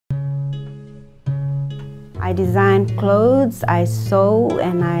I design clothes, I sew,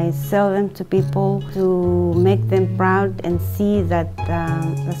 and I sell them to people to make them proud and see that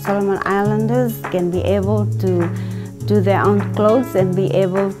the Solomon Islanders can be able to do their own clothes and be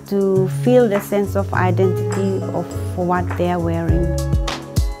able to feel the sense of identity for what they are wearing.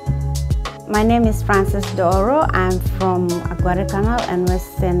 My name is Frances Doro. I'm from Guadalcanal and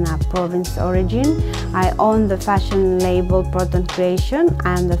Western Province origin. I own the fashion label Proton Creation.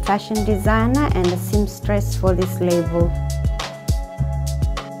 I'm the fashion designer and the seamstress for this label.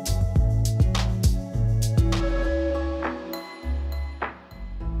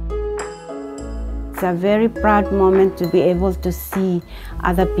 It's a very proud moment to be able to see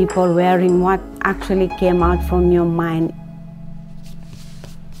other people wearing what actually came out from your mind.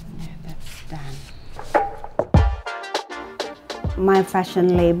 My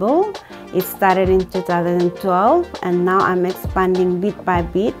fashion label, it started in 2012 and now I'm expanding bit by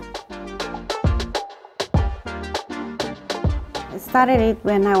bit. I started it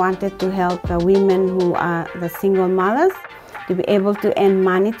when I wanted to help the women who are the single mothers to be able to earn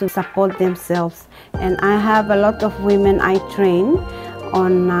money to support themselves. And I have a lot of women I train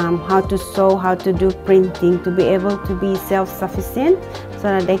on how to sew, how to do printing, to be able to be self-sufficient so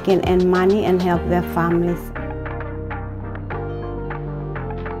that they can earn money and help their families.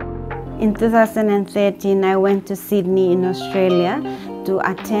 In 2013, I went to Sydney in Australia to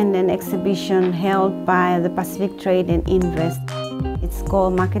attend an exhibition held by the Pacific Trade and Invest. It's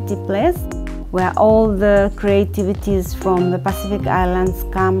called Marketplace, where all the creativities from the Pacific Islands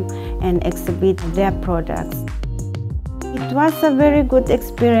come and exhibit their products. It was a very good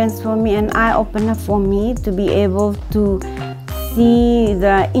experience for me, an eye-opener for me to be able to see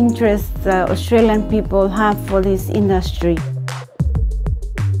the interest the Australian people have for this industry.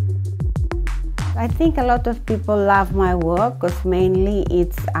 I think a lot of people love my work because mainly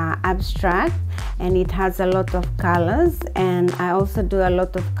it's abstract and it has a lot of colors, and I also do a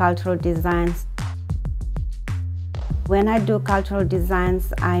lot of cultural designs. When I do cultural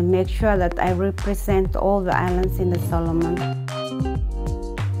designs, I make sure that I represent all the islands in the Solomon.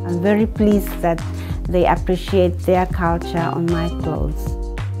 I'm very pleased that they appreciate their culture on my clothes.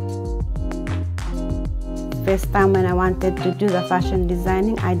 First time when I wanted to do the fashion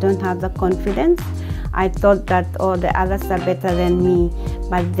designing, I don't have the confidence. I thought that, oh, the others are better than me.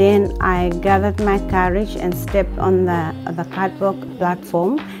 But then I gathered my courage and stepped on the catwalk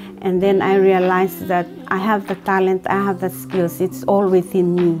platform. And then I realized that I have the talent, I have the skills, it's all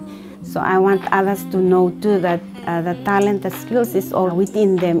within me. So I want others to know too that the talent, the skills is all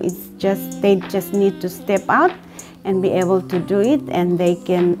within them. They just need to step out and be able to do it, and they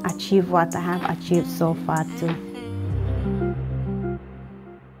can achieve what I have achieved so far too.